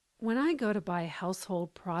When I go to buy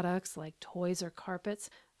household products like toys or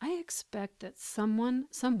carpets, I expect that someone,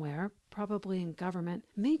 somewhere, probably in government,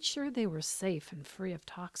 made sure they were safe and free of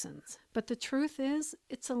toxins. But the truth is,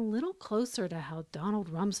 it's a little closer to how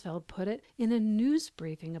Donald Rumsfeld put it in a news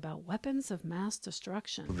briefing about weapons of mass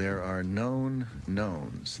destruction. There are known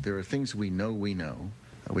knowns. There are things we know we know.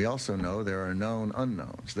 We also know there are known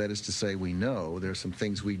unknowns. That is to say, we know there are some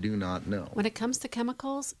things we do not know. When it comes to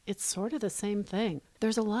chemicals, it's sort of the same thing.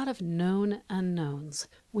 There's a lot of known unknowns.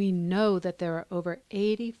 We know that there are over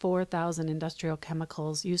 84,000 industrial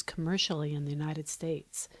chemicals used commercially in the United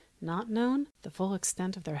States. Not known, the full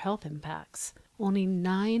extent of their health impacts. Only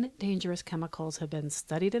 9 dangerous chemicals have been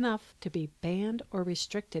studied enough to be banned or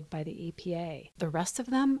restricted by the EPA. The rest of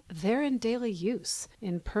them, they're in daily use,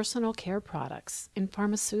 in personal care products, in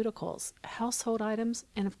pharmaceuticals, household items,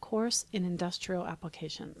 and of course in industrial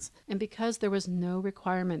applications. And because there was no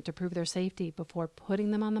requirement to prove their safety before putting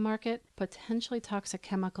them on the market, potentially toxic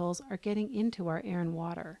chemicals are getting into our air and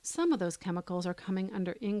water. Some of those chemicals are coming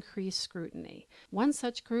under increased scrutiny. One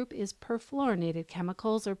such group is perfluorinated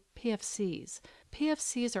chemicals, or PFCs.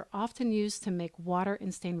 PFCs are often used to make water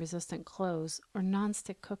and stain-resistant clothes or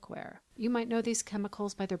non-stick cookware. You might know these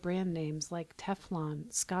chemicals by their brand names like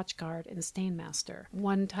Teflon, Scotchgard, and Stainmaster.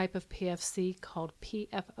 One type of PFC called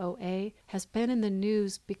PFOA has been in the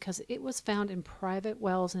news because it was found in private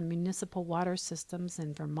wells and municipal water systems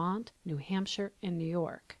in Vermont, New Hampshire, and New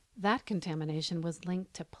York. That contamination was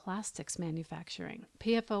linked to plastics manufacturing.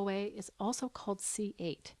 PFOA is also called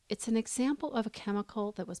C8. It's an example of a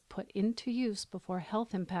chemical that was put into use before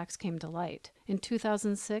health impacts came to light. In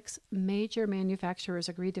 2006, major manufacturers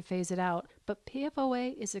agreed to phase it out, but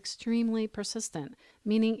PFOA is extremely persistent,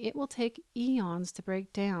 meaning it will take eons to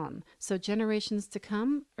break down. So generations to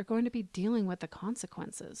come are going to be dealing with the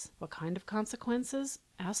consequences. What kind of consequences?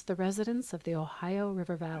 Ask the residents of the Ohio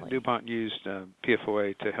River Valley. DuPont used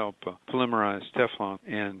PFOA to help polymerize Teflon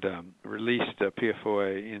and released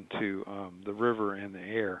PFOA into the river and the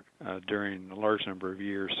air during a large number of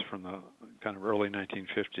years from the kind of early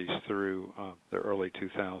 1950s through the early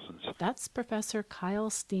 2000s. That's Professor Kyle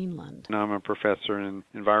Steenland. Now I'm a professor in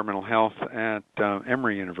environmental health at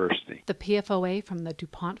Emory University. The PFOA from the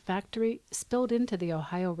DuPont factory spilled into the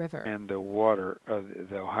Ohio River. And the water of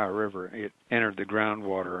the Ohio River, it entered the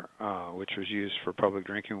groundwater, which was used for public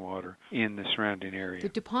drinking water in the surrounding area. The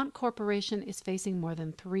DuPont Corporation is facing more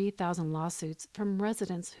than 3,000 lawsuits from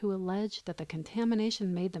residents who allege that the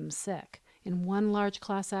contamination made them sick. In one large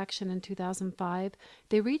class action in 2005,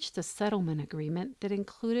 they reached a settlement agreement that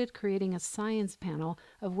included creating a science panel,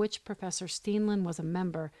 of which Professor Steenland was a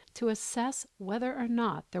member, to assess whether or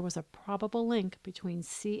not there was a probable link between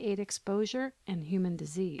C8 exposure and human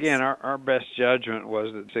disease. Again, our best judgment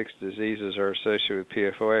was that 6 diseases are associated with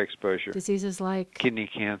PFOA exposure. Diseases like kidney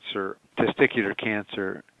cancer, testicular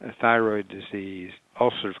cancer, thyroid disease,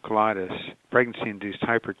 ulcerative colitis, pregnancy-induced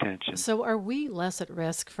hypertension. So are we less at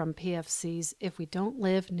risk from PFCs if we don't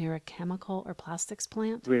live near a chemical or plastics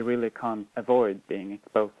plant? We really can't avoid being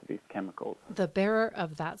exposed to these chemicals. The bearer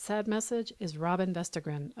of that sad message is Robin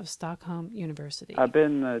Vestergren of Stockholm University. I've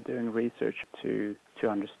been doing research to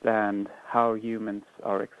understand how humans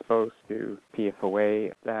are exposed to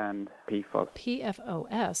PFOA and PFOS.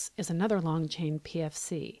 PFOS is another long-chain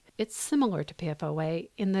PFC. It's similar to PFOA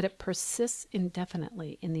in that it persists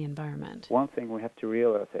indefinitely in the environment. One thing we have to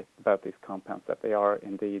realize about these compounds that they are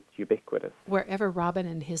indeed ubiquitous. Wherever Robin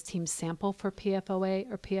and his team sample for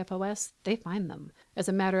PFOA or PFOS, they find them. As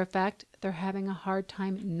a matter of fact, they're having a hard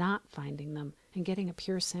time not finding them and getting a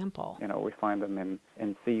pure sample. You know, we find them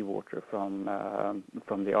in seawater from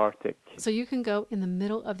the Arctic. So you can go in the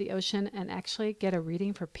middle of the ocean and actually get a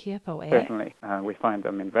reading for PFOA? Certainly. We find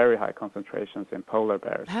them in very high concentrations in polar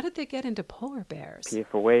bears. How did they get into polar bears?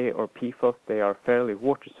 PFOA or PFOS, they are fairly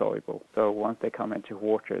water-soluble. So once they come into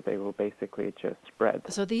water, they will basically just spread.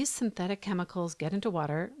 So these synthetic chemicals get into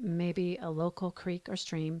water, maybe a local creek or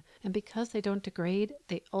stream, and because they don't degrade,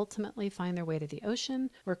 they ultimately find their way to the ocean,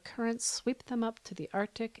 where currents sweep them up to the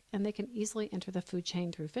Arctic, and they can easily enter the food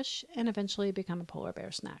chain through fish and eventually become a polar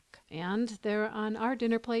bear snack. And they're on our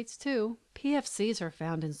dinner plates too. PFCs are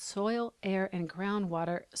found in soil, air, and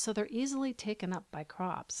groundwater, so they're easily taken up by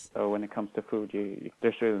crops. So when it comes to food,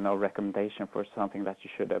 there's really no recommendation for something that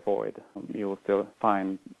you should avoid. You will still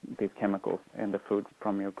find these chemicals in the food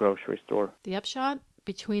from your grocery store. The upshot?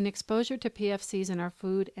 Between exposure to PFCs in our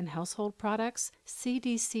food and household products,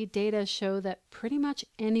 CDC data show that pretty much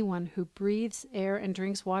anyone who breathes air and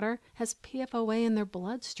drinks water has PFOA in their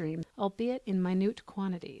bloodstream, albeit in minute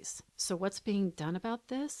quantities. So what's being done about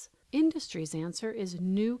this? Industry's answer is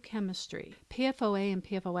new chemistry. PFOA and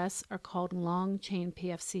PFOS are called long-chain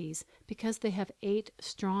PFCs because they have 8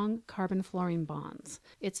 strong carbon-fluorine bonds.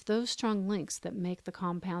 It's those strong links that make the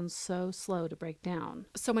compounds so slow to break down.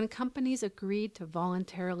 So when companies agreed to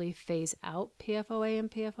voluntarily phase out PFOA and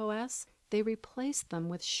PFOS, they replaced them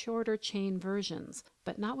with shorter chain versions,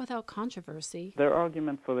 but not without controversy. Their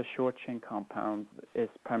argument for the short chain compounds is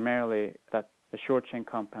primarily that the short chain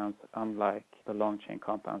compounds, unlike the long chain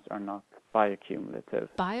compounds, are not bioaccumulative.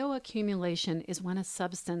 Bioaccumulation is when a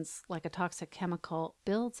substance, like a toxic chemical,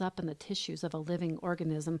 builds up in the tissues of a living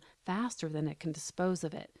organism faster than it can dispose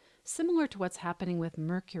of it, similar to what's happening with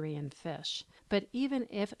mercury in fish. But even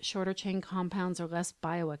if shorter chain compounds are less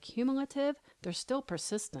bioaccumulative, they're still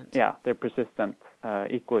persistent. Yeah, they're persistent,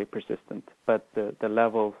 equally persistent, but the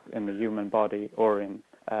levels in the human body or in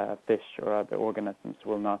fish or other organisms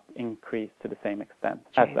will not increase to the same extent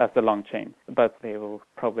as the long chain, but they will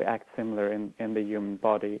probably act similar in the human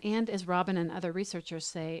body. And as Robin and other researchers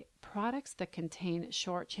say, products that contain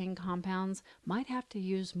short chain compounds might have to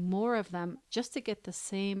use more of them just to get the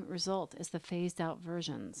same result as the phased out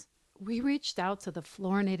versions. We reached out to the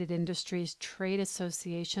Fluorinated Industries Trade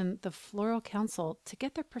Association, the Floral Council, to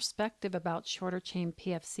get their perspective about shorter chain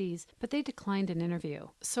PFCs, but they declined an interview.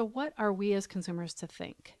 So what are we as consumers to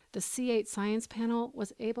think? The C8 Science Panel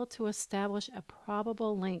was able to establish a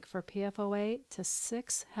probable link for PFOA to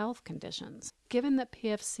 6 health conditions. Given that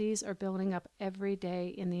PFCs are building up every day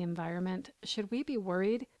in the environment, should we be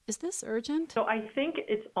worried? Is this urgent? So I think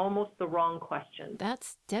it's almost the wrong question.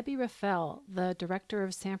 That's Debbie Raffel, the director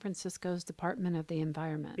of San Francisco's Department of the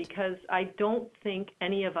Environment. Because I don't think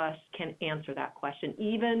any of us can answer that question,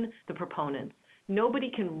 even the proponents.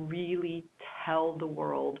 Nobody can really tell the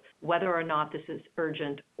world whether or not this is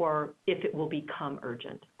urgent or if it will become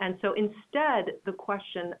urgent. And so instead, the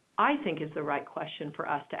question I think is the right question for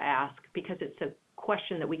us to ask, because it's a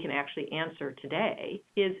question that we can actually answer today,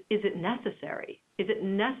 is it necessary? Is it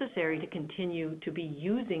necessary to continue to be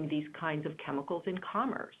using these kinds of chemicals in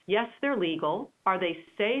commerce? Yes, they're legal. Are they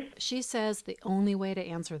safe? She says the only way to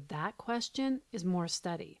answer that question is more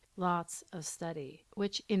study. Lots of study,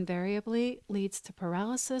 which invariably leads to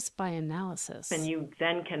paralysis by analysis. And you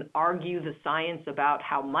then can argue the science about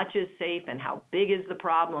how much is safe and how big is the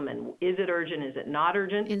problem and is it urgent, is it not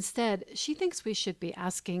urgent? Instead, she thinks we should be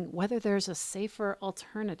asking whether there's a safer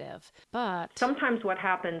alternative. But sometimes what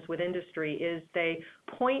happens with industry is they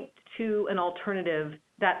point to an alternative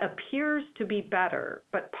that appears to be better,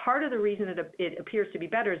 but part of the reason it appears to be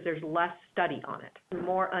better is there's less study on it,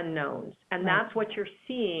 more unknowns. And that's what you're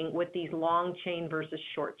seeing with these long chain versus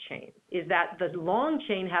short chain, is that the long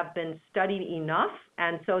chain have been studied enough,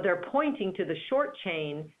 and so they're pointing to the short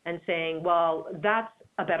chain and saying, well, that's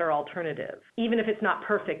a better alternative. Even if it's not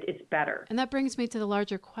perfect, it's better. And that brings me to the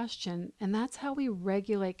larger question, and that's how we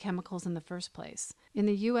regulate chemicals in the first place. In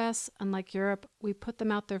the U.S., unlike Europe, we put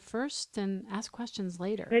them out there first and ask questions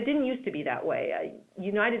later. It didn't used to be that way.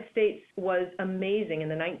 United States was amazing. In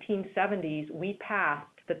the 1970s, we passed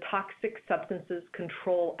the Toxic Substances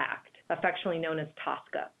Control Act, affectionately known as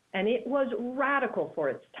TSCA. And it was radical for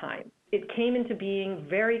its time. It came into being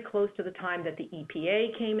very close to the time that the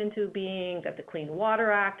EPA came into being, that the Clean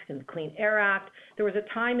Water Act and the Clean Air Act. There was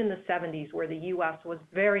a time in the 70s where the U.S. was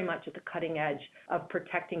very much at the cutting edge of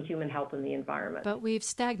protecting human health and the environment. But we've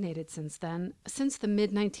stagnated since then. Since the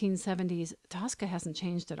mid-1970s, TSCA hasn't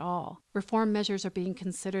changed at all. Reform measures are being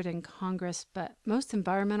considered in Congress, but most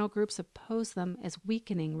environmental groups oppose them as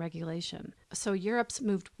weakening regulation. So Europe's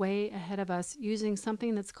moved way ahead of us using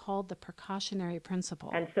something that's called the precautionary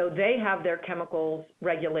principle. And so they have their chemicals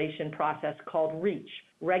regulation process called REACH,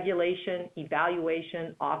 Regulation,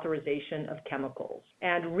 Evaluation, Authorization of Chemicals.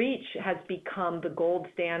 And REACH has become the gold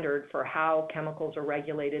standard for how chemicals are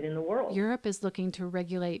regulated in the world. Europe is looking to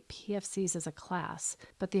regulate PFCs as a class,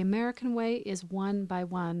 but the American way is one by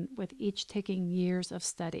one, with each taking years of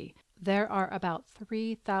study. There are about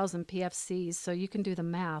 3,000 PFCs, so you can do the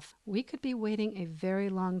math. We could be waiting a very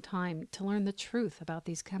long time to learn the truth about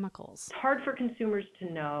these chemicals. It's hard for consumers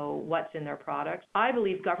to know what's in their products. I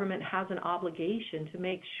believe government has an obligation to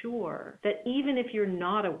make sure that even if you're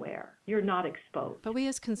not aware, you're not exposed. But we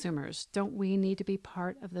as consumers, don't we need to be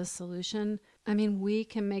part of the solution? I mean, we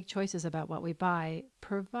can make choices about what we buy,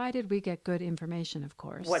 provided we get good information, of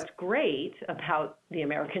course. What's great about the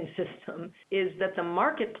American system is that the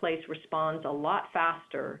marketplace responds a lot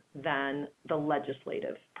faster than the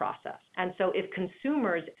legislative process. And so if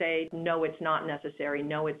consumers say, no, it's not necessary,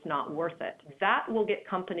 no, it's not worth it, that will get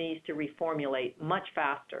companies to reformulate much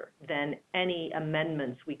faster than any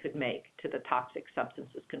amendments we could make to the Toxic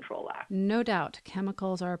Substances Control Act. No doubt,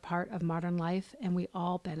 chemicals are a part of modern life and we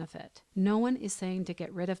all benefit. No one is saying to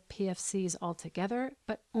get rid of PFCs altogether,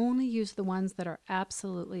 but only use the ones that are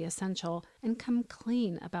absolutely essential and come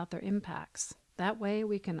clean about their impacts. That way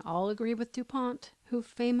we can all agree with DuPont, who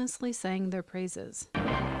famously sang their praises.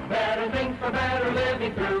 Better things for better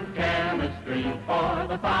living through chemistry for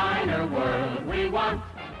the finer world we want.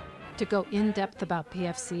 To go in-depth about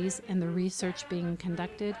PFCs and the research being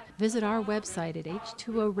conducted, visit our website at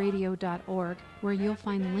h2oradio.org, where you'll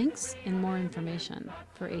find links and more information.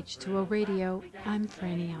 For H2O Radio, I'm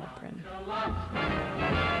Franny Alprin.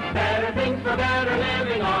 Better things for better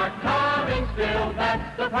living are coming still.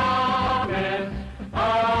 That's the promise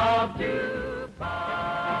of you.